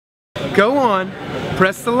Go on,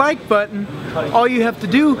 press the like button. All you have to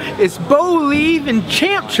do is believe in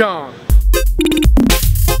Champ Chong.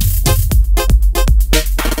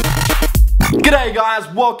 G'day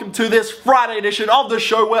guys, welcome to this Friday edition of the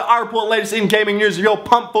show where I report latest in gaming news. If you're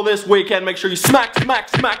pumped for this weekend, make sure you smack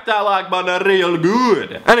that like button real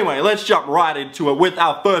good. Anyway, let's jump right into it with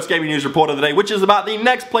our first gaming news report of the day, which is about the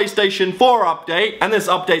next PlayStation 4 update. And this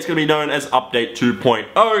update's going to be known as Update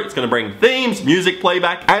 2.0. It's going to bring themes, music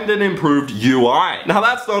playback, and an improved UI. Now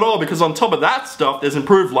that's not all, because on top of that stuff, there's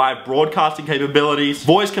improved live broadcasting capabilities,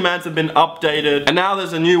 voice commands have been updated, and now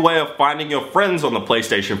there's a new way of finding your friends on the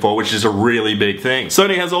PlayStation 4, which is a really big thing.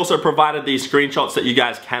 Sony has also provided these screenshots that you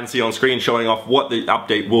guys can see on screen showing off what the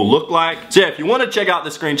update will look like. So yeah, if you want to check out the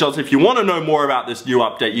screenshots, if you want to know more about this new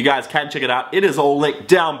update, you guys can check it out. It is all linked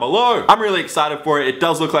down below. I'm really excited for it. It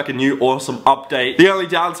does look like a new awesome update. The only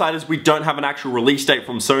downside is we don't have an actual release date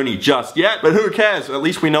from Sony just yet, but who cares? At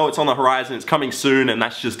least we know it's on the horizon, it's coming soon, and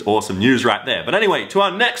that's just awesome news right there. But anyway, to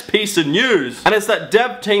our next piece of news, and it's that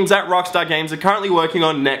dev teams at Rockstar Games are currently working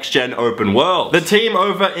on next-gen open world. The team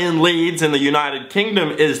over in Leeds in the United Kingdom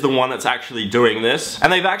is the one that's actually doing this,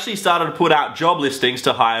 and they've actually started to put out job listings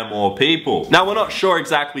to hire more people. Now we're not sure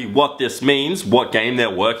exactly what this means, what game they're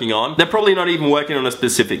working on. They're probably not even working on a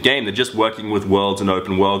specific game, they're just working with worlds and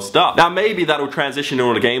open world stuff. Now maybe that'll transition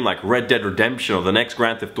into a game like Red Dead Redemption or the next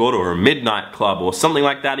Grand Theft Auto or a Midnight Club or something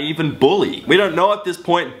like that, even Bully. We don't know at this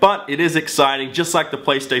point, but it is exciting. Just like the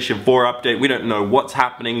PlayStation 4 update, we don't know what's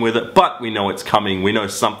happening with it, but we know it's coming, we know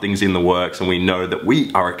something's in the works, and we know that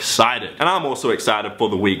we are excited. And I'm also excited for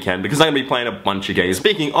the weekend because I'm going to be playing a bunch of games.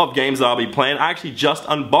 Speaking of games that I'll be playing, I actually just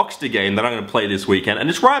unboxed a game that I'm going to play this weekend, and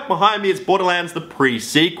it's right behind me. It's Borderlands the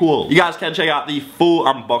pre-sequel. You guys can check out the full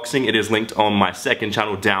unboxing. It is linked on my second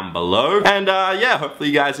channel down below. And yeah, hopefully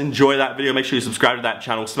you guys enjoy that video. Make sure you subscribe to that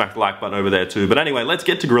channel, smack the like button over there too. But anyway, let's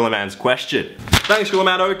get to Gorilla Man's question. Thanks, Gorilla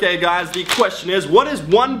Man. Okay guys, the question is, what is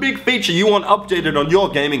one big feature you want updated on your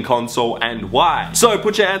gaming console and why? So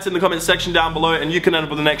put your answer in the comment section down below and you can end up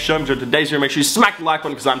with the next show. Enjoy today's video. Make sure you smack the like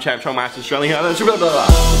button because I'm Champ Chong, Master Australian.